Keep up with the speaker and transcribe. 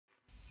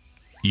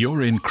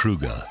You're in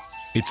Kruger.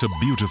 It's a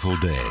beautiful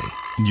day,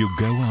 and you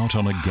go out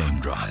on a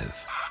game drive.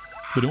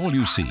 But all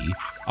you see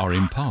are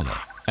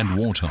impala and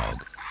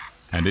warthog.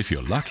 And if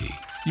you're lucky,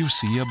 you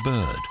see a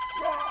bird.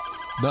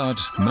 But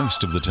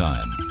most of the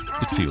time,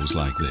 it feels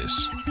like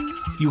this.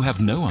 You have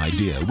no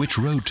idea which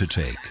road to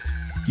take.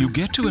 You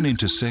get to an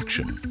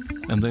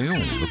intersection, and they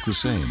all look the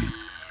same.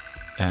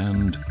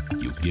 And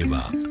you give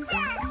up.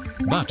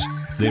 But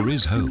there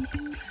is hope.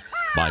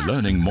 By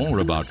learning more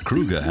about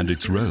Kruger and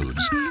its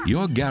roads,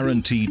 you're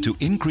guaranteed to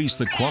increase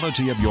the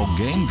quality of your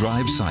game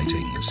drive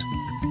sightings.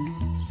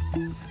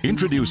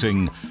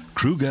 Introducing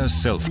Kruger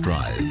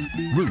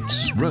Self-Drive,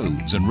 Routes,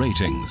 Roads and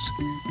Ratings.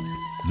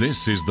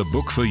 This is the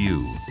book for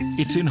you.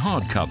 It's in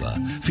hardcover,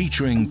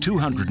 featuring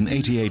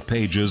 288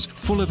 pages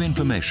full of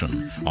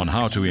information on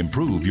how to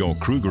improve your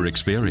Kruger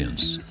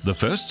experience. The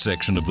first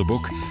section of the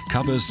book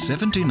covers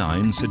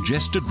 79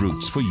 suggested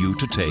routes for you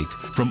to take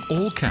from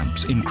all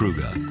camps in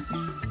Kruger.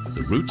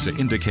 The routes are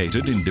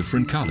indicated in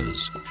different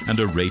colors and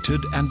are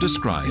rated and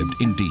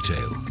described in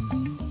detail.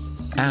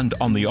 And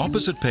on the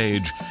opposite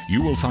page,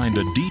 you will find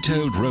a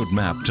detailed road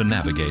map to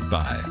navigate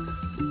by.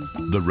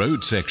 The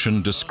road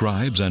section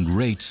describes and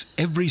rates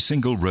every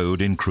single road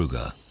in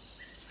Kruger.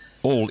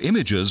 All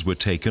images were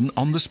taken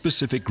on the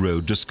specific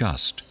road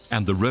discussed,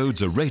 and the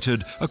roads are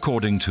rated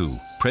according to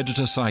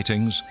predator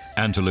sightings,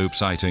 antelope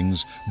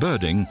sightings,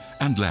 birding,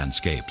 and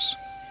landscapes.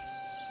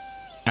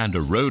 And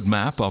a road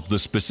map of the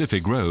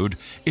specific road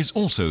is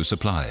also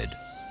supplied.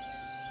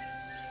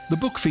 The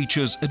book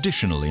features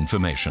additional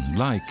information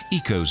like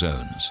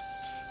eco-zones,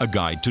 a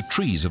guide to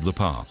trees of the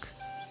park,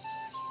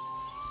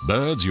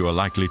 birds you are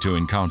likely to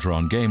encounter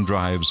on game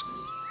drives,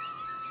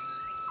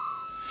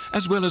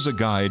 as well as a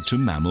guide to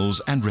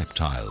mammals and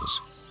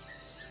reptiles.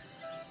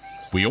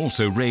 We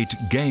also rate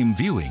game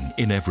viewing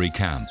in every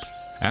camp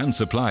and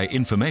supply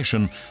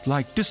information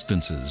like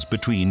distances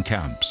between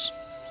camps.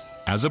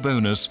 As a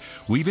bonus,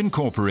 we've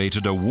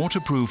incorporated a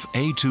waterproof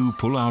A2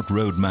 pull-out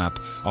road map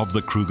of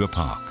the Kruger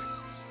Park.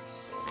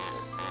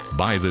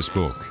 Buy this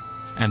book,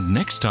 and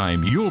next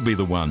time you'll be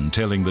the one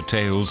telling the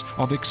tales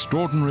of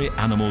extraordinary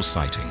animal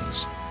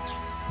sightings.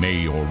 May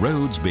your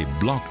roads be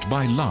blocked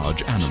by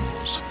large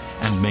animals,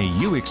 and may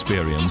you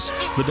experience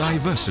the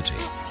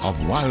diversity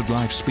of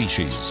wildlife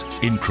species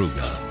in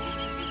Kruger.